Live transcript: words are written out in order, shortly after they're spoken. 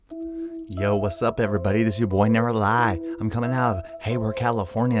Yo, what's up everybody? This is your boy Never Lie. I'm coming out of Hayward,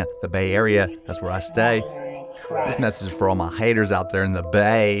 California, the Bay Area. That's where I stay. This message is for all my haters out there in the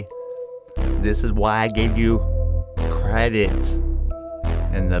Bay. This is why I gave you credit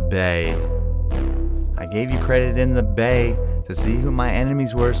in the Bay. I gave you credit in the Bay to see who my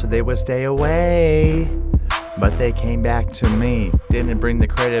enemies were so they would stay away. But they came back to me. Didn't bring the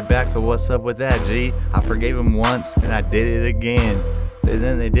credit back, so what's up with that, G? I forgave them once and I did it again. And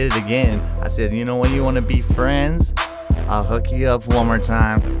then they did it again. I said, you know what, you want to be friends? I'll hook you up one more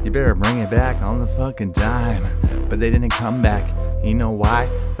time. You better bring it back on the fucking dime. But they didn't come back. You know why?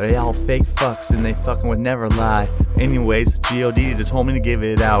 They all fake fucks and they fucking would never lie. Anyways, G.O.D. just told me to give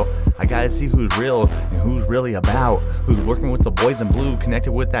it out. I gotta see who's real and who's really about. Who's working with the boys in blue,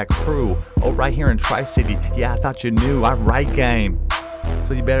 connected with that crew. Oh, right here in Tri-City. Yeah, I thought you knew. I write game.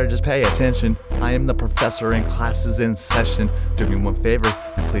 So you better just pay attention. I am the professor and class is in session. Do me one favor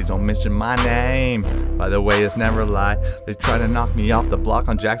and please don't mention my name. By the way, it's Never Lie. They try to knock me off the block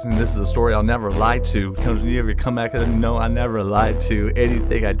on Jackson. This is a story I'll never lie to. Don't you ever come back and know I never lied to.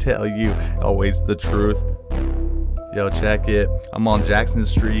 Anything I tell you, always the truth. Yo, check it. I'm on Jackson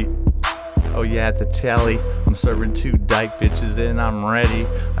Street. Oh yeah, at the telly. I'm serving 2 dyke bitches and I'm ready.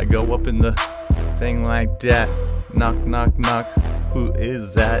 I go up in the thing like that. Knock, knock, knock. Who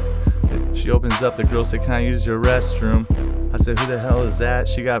is that? She opens up, the girl said, can I use your restroom? I said, who the hell is that?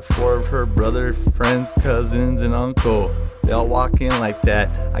 She got 4 of her brother, friends, cousins, and uncle. They all walk in like that.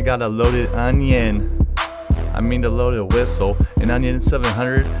 I got a loaded onion. I mean a loaded whistle. An onion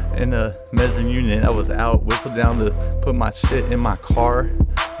 700 and a measuring unit. I was out, whistled down to put my shit in my car.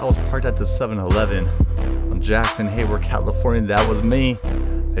 I was parked at the 7-Eleven on Jackson, Hayward, California. That was me.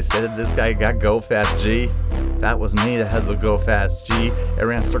 They said that this guy got go fast, G. That was me that had the go fast, G. It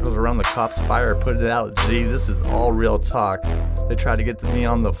ran circles around the cops' fire, put it out, G. This is all real talk. They tried to get to me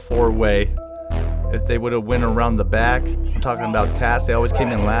on the 4-way. If they would have went around the back, I'm talking about tasks, they always came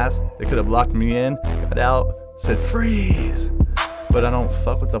in last. They could have blocked me in, got out, said freeze. But I don't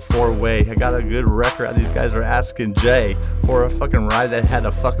fuck with the 4-way. I got a good record. These guys are asking Jay for a fucking ride that had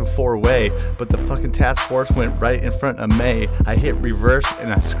a fucking 4-way. But the fucking task force went right in front of me. I hit reverse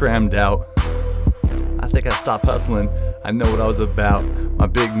and I scrammed out. I think I stopped hustling. I know what I was about. My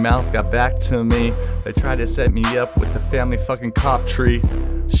big mouth got back to me. They tried to set me up with the family fucking cop tree.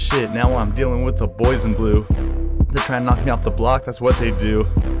 Shit, now I'm dealing with the boys in blue. They're trying to knock me off the block, that's what they do.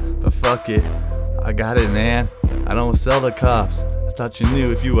 But fuck it, I got it, man. I don't sell to cops. I thought you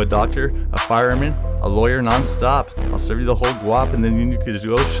knew. If you a doctor, a fireman, a lawyer, non-stop, I'll serve you the whole guap and then you could just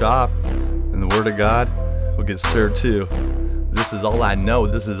go shop. And the word of God will get served too. This is all I know,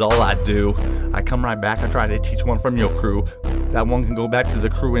 this is all I do. I come right back, I try to teach one from your crew. That one can go back to the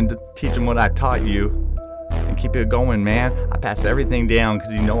crew and teach them what I taught you. And keep it going, man. I pass everything down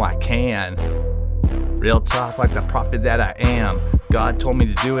cause you know I can. Real talk like the prophet that I am. God told me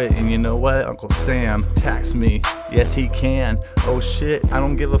to do it and you know what? Uncle Sam taxed me. Yes, he can. Oh shit, I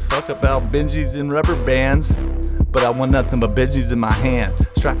don't give a fuck about Benjis and rubber bands. But I want nothing but Benjis in my hand.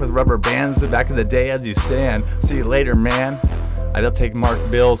 Strapped with rubber bands back in the day as you stand. See you later, man. I don't take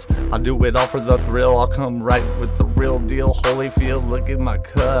marked bills. I'll do it all for the thrill. I'll come right with the real deal. Holyfield, look at my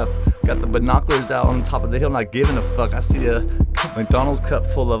cup. Got the binoculars out on top of the hill, not giving a fuck. I see a McDonald's cup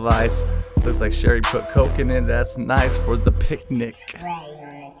full of ice. Looks like Sherry put Coke in it. That's nice for the picnic.